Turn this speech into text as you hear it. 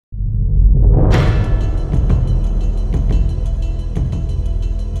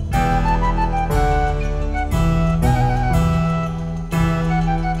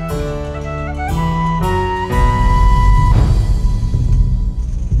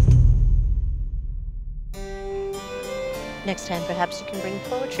Next time, perhaps you can bring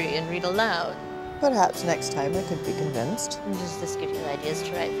poetry and read aloud. Perhaps next time I could be convinced. And does this give you ideas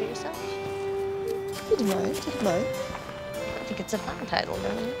to write for yourself? It might, it might. I think it's a fun title,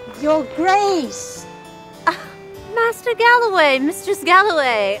 don't you? Your Grace! Master Galloway, Mistress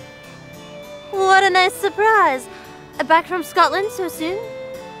Galloway. What a nice surprise. Back from Scotland so soon?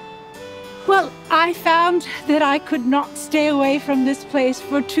 Well, I found that I could not stay away from this place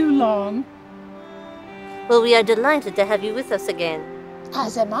for too long. Well, we are delighted to have you with us again.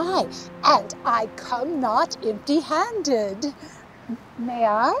 As am I, and I come not empty-handed. May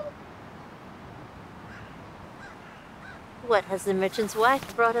I? What has the merchant's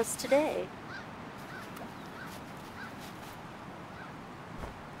wife brought us today?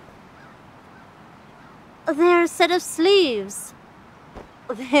 They're a set of sleeves.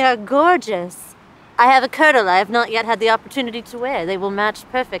 They are gorgeous. I have a kirtle I have not yet had the opportunity to wear. They will match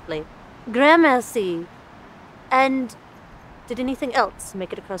perfectly. Gramercy. And did anything else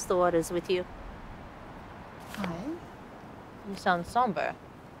make it across the waters with you? You sound somber.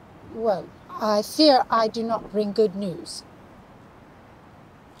 Well, I fear I do not bring good news.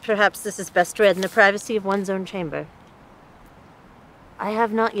 Perhaps this is best read in the privacy of one's own chamber. I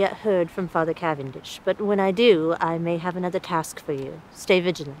have not yet heard from Father Cavendish, but when I do, I may have another task for you. Stay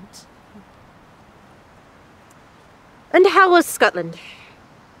vigilant. And how was Scotland?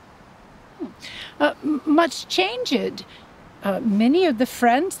 Much changed. Many of the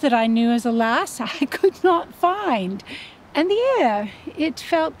friends that I knew as a lass I could not find. And the air, it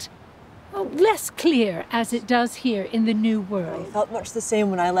felt less clear as it does here in the New World. I felt much the same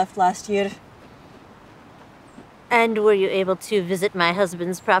when I left last year. And were you able to visit my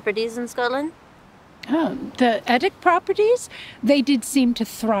husband's properties in Scotland? The Eddick properties, they did seem to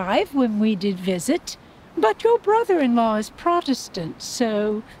thrive when we did visit. But your brother-in-law is Protestant,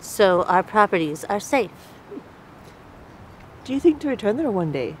 so... So our properties are safe. Do you think to return there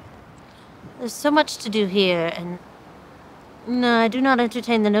one day? There's so much to do here, and... No, I do not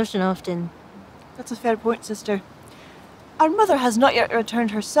entertain the notion often. That's a fair point, sister. Our mother has not yet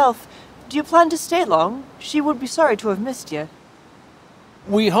returned herself. Do you plan to stay long? She would be sorry to have missed you.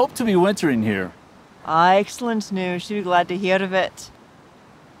 We hope to be wintering here. Ah, excellent news. She'd be glad to hear of it.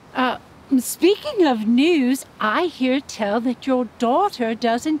 Speaking of news, I hear tell that your daughter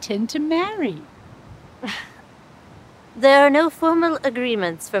does intend to marry. There are no formal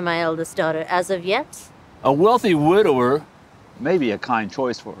agreements for my eldest daughter as of yet. A wealthy widower may be a kind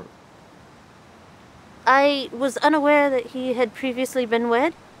choice for her. I was unaware that he had previously been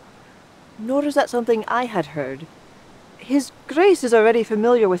wed. Nor is that something I had heard. His Grace is already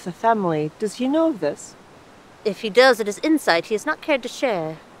familiar with the family. Does he know of this? If he does, it is insight he has not cared to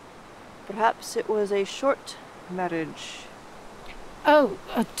share. Perhaps it was a short marriage. Oh,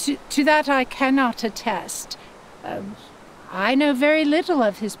 to that I cannot attest. I know very little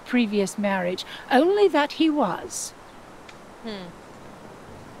of his previous marriage, only that he was.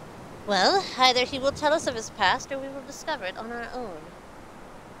 Well, either he will tell us of his past, or we will discover it on our own.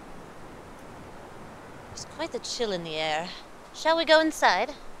 There's quite the chill in the air. Shall we go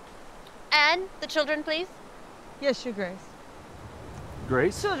inside? Anne, the children, please. Yes, Your Grace.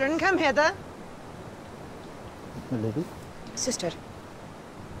 Grace? Children, come hither. Lady? Sister,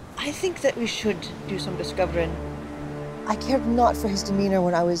 I think that we should do some discovering. I cared not for his demeanor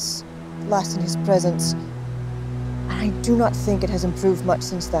when I was last in his presence, and I do not think it has improved much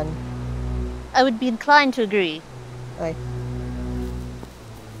since then. I would be inclined to agree. Aye.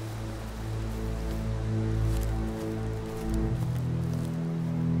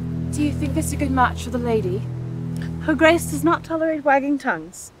 Do you think this a good match for the lady? Her Grace does not tolerate wagging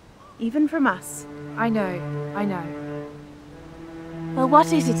tongues, even from us. I know, I know. Well,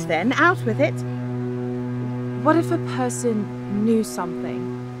 what is it then? Out with it. What if a person knew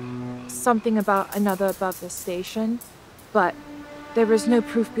something? Something about another above the station, but there was no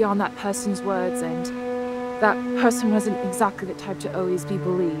proof beyond that person's words, and that person wasn't exactly the type to always be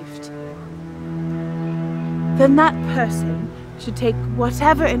believed. Then that person should take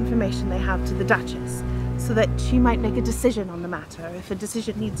whatever information they have to the Duchess, so that she might make a decision on the matter if a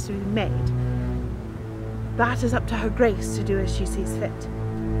decision needs to be made. That is up to her Grace to do as she sees fit.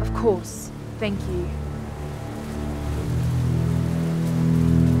 Of course. Thank you.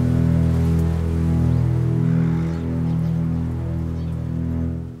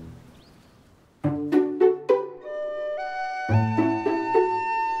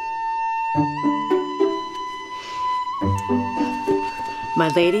 My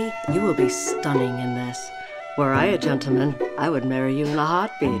lady, you will be stunning in this. Were I a gentleman, I would marry you in a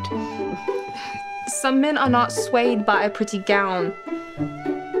heartbeat. Some men are not swayed by a pretty gown.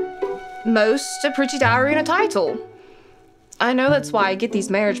 Most a pretty dowry and a title. I know that's why I get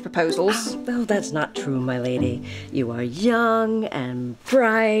these marriage proposals. Well, that's not true, my lady. You are young and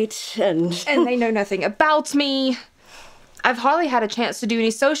bright and... And they know nothing about me. I've hardly had a chance to do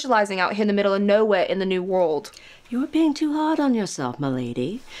any socializing out here in the middle of nowhere in the New World. You're being too hard on yourself, my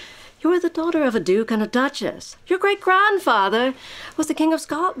lady. You're the daughter of a duke and a duchess. Your great-grandfather was the King of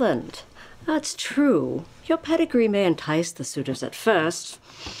Scotland. That's true. Your pedigree may entice the suitors at first.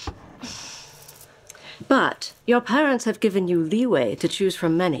 But your parents have given you leeway to choose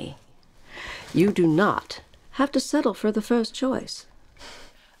from many. You do not have to settle for the first choice.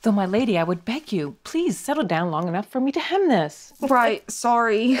 Though, my lady, I would beg you, please settle down long enough for me to hem this. Right,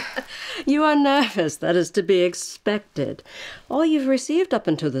 sorry. You are nervous. That is to be expected. All you've received up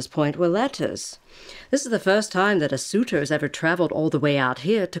until this point were letters. This is the first time that a suitor has ever traveled all the way out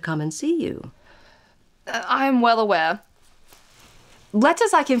here to come and see you. I'm well aware.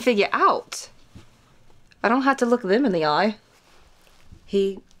 Letters I can figure out. I don't have to look them in the eye.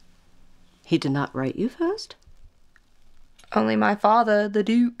 He did not write you first? Only my father, the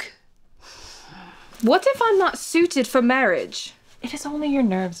Duke. What if I'm not suited for marriage? It is only your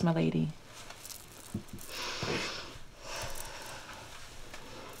nerves, my lady.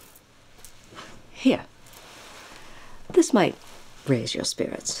 Here. This might raise your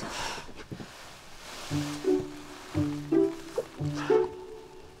spirits.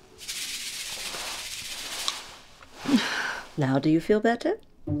 Now do you feel better?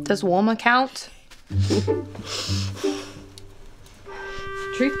 Does warmer count?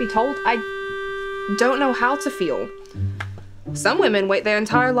 Truth be told, I don't know how to feel. Some women wait their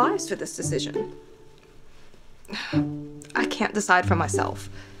entire lives for this decision. I can't decide for myself.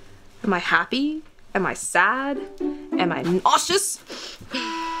 Am I happy? Am I sad? Am I nauseous?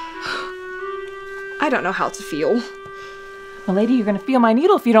 I don't know how to feel. My lady, you're gonna feel my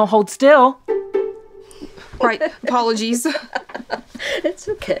needle if you don't hold still. Right, apologies. It's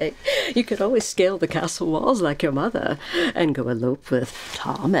okay. You could always scale the castle walls like your mother and go elope with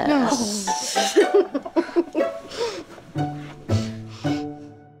Thomas.